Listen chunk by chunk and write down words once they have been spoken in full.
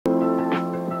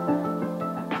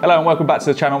Hello and welcome back to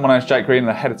the channel. My name is Jake Green,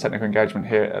 the Head of Technical Engagement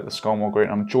here at the Scolmore Group.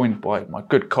 I'm joined by my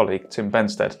good colleague, Tim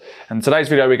Benstead. And in today's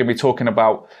video, we're going to be talking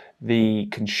about the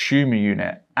consumer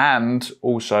unit and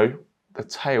also the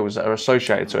tails that are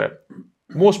associated to it.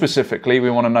 More specifically,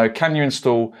 we want to know, can you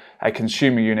install a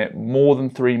consumer unit more than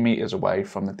 3 meters away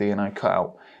from the DNO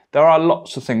cutout? There are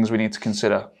lots of things we need to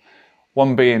consider.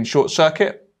 One being short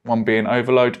circuit, one being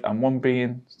overload, and one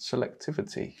being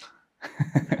selectivity.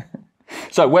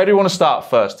 So where do you want to start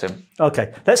first, Tim?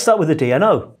 Okay, let's start with the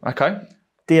DNO. Okay.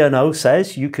 DNO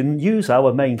says you can use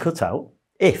our main cutout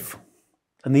if,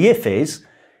 and the if is,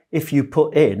 if you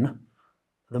put in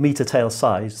the meter tail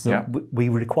size that we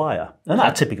require. And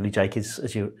that typically, Jake, is,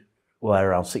 as you were,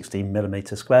 around 16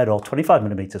 millimetres squared or 25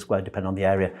 millimetres squared, depending on the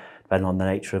area, depending on the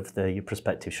nature of your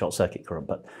prospective short circuit current.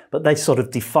 But they sort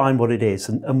of define what it is,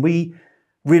 and we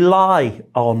rely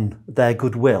on their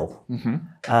goodwill,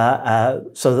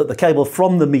 so that the cable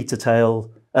from the meter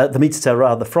tail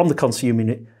rather, from the consumer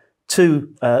unit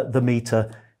to the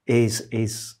meter is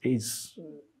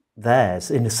theirs,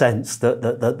 in the sense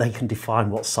that they can define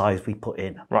what size we put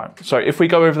in. Right. So if we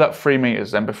go over that 3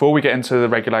 meters, then before we get into the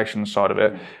regulation side of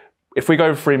it, if we go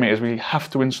over 3 meters, we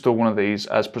have to install one of these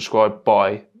as prescribed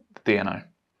by the DNO.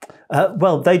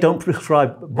 Well, they don't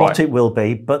prescribe what it will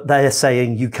be, but they are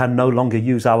saying you can no longer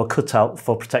use our cutout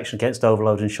for protection against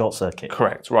overload and short circuit.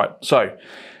 Correct, right. So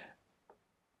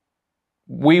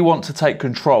we want to take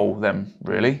control then,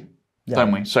 really,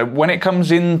 don't we? So when it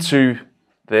comes into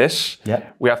this,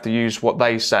 we have to use what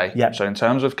they say. So in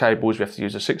terms of cables, we have to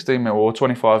use a 16 mil or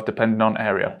 25, depending on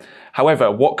area.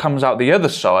 However, what comes out the other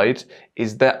side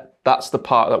is that's the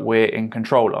part that we're in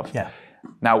control of.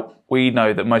 Now, we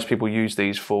know that most people use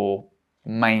these for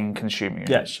main consumer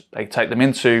units. They take them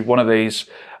into one of these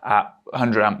at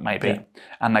 100 amp maybe,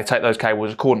 and they take those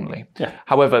cables accordingly.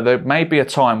 However, there may be a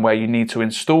time where you need to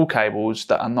install cables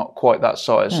that are not quite that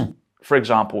size. For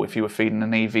example, if you were feeding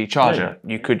an EV charger,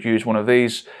 you could use one of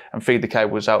these and feed the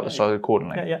cables out the side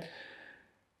accordingly.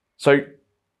 So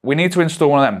we need to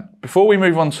install one of them. Before we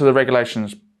move on to the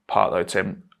regulations part though,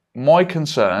 Tim, my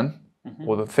concern,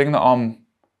 or the thing that I'm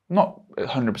not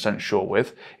 100% sure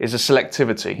with, is the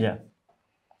selectivity.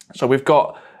 So we've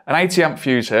got an 80 amp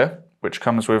fuse here, which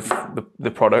comes with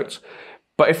the product.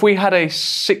 But if we had a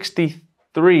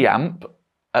 63 amp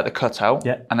at the cutout,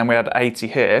 and then we had 80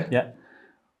 here,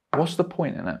 what's the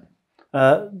point in it?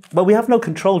 Well, we have no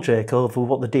control, Jake, over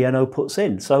what the DNO puts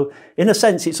in. So in a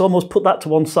sense, it's almost put that to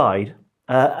one side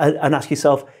and ask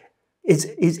yourself,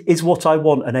 is what I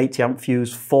want an 80 amp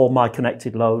fuse for my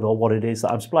connected load, or what it is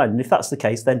that I'm supplying? And if that's the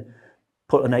case, then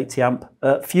put an 80 amp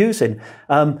fuse in.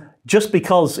 Just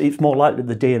because it's more likely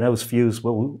the DNO's fuse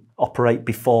will operate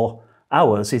before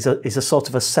ours is a sort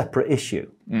of a separate issue.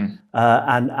 And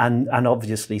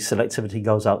obviously selectivity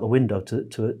goes out the window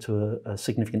to a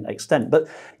significant extent. But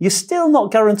you're still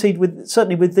not guaranteed,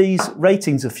 certainly with these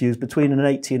ratings of fuse between an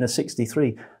 80 and a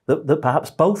 63, that perhaps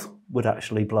both would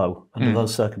actually blow under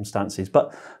those circumstances.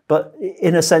 But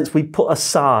in a sense, we put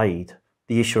aside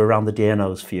the issue around the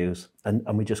DNO's fuse,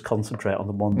 and we just concentrate on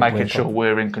the one. Making sure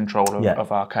we're in control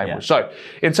of our cables. So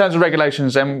in terms of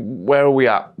regulations then, where are we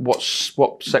at? What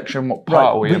section, what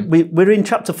part are we in? We're in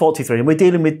chapter 43, and we're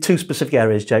dealing with two specific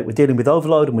areas, Jake. We're dealing with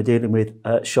overload and we're dealing with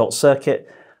short circuit.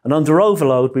 And under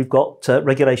overload, we've got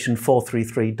regulation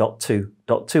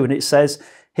 433.2.2, and it says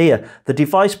here, the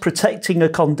device protecting a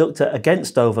conductor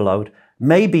against overload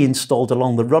may be installed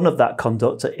along the run of that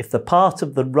conductor if the part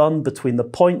of the run between the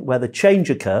point where the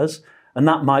change occurs, and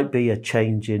that might be a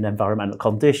change in environmental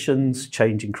conditions,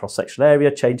 change in cross-sectional area,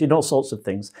 change in all sorts of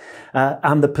things,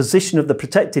 and the position of the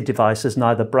protected device as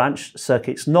neither branch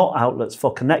circuits nor outlets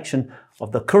for connection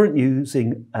of the current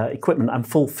using equipment, and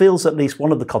fulfills at least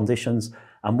one of the conditions,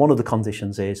 and one of the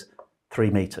conditions is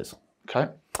 3 meters.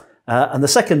 And the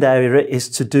second area is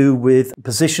to do with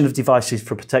position of devices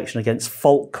for protection against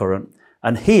fault current.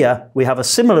 And here we have a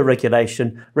similar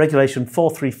regulation, regulation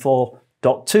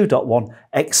 434.2.1,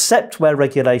 except where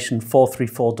regulation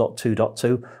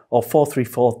 434.2.2 or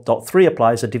 434.3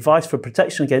 applies. A device for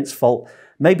protection against fault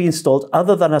may be installed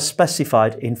other than as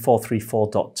specified in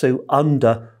 434.2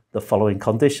 under the following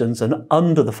conditions. And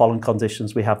under the following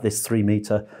conditions, we have this 3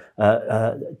 meter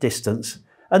distance.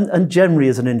 And generally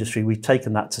as an industry, we've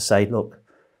taken that to say, look,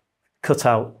 cut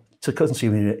out to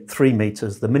consumer unit 3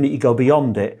 meters. The minute you go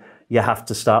beyond it, you have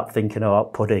to start thinking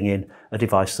about putting in a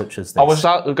device such as this. I was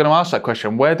going to ask that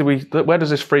question. Where does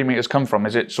this 3 meters come from?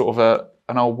 Is it sort of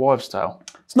an old wives' tale?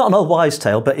 It's not an old wives'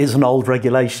 tale, but it's an old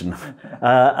regulation,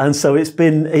 and so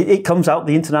it comes out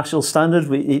the international standard.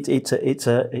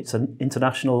 It's an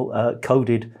international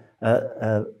coded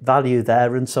value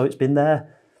there, and so it's been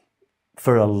there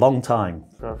for a long time.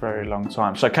 For a very long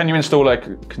time. So can you install a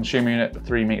consumer unit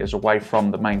 3 meters away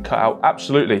from the main cutout?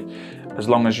 Absolutely, as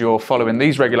long as you're following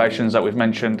these regulations that we've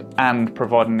mentioned and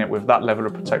providing it with that level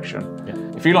of protection. Yeah.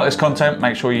 If you like this content,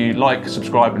 make sure you like,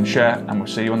 subscribe and share, and we'll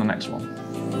see you on the next one.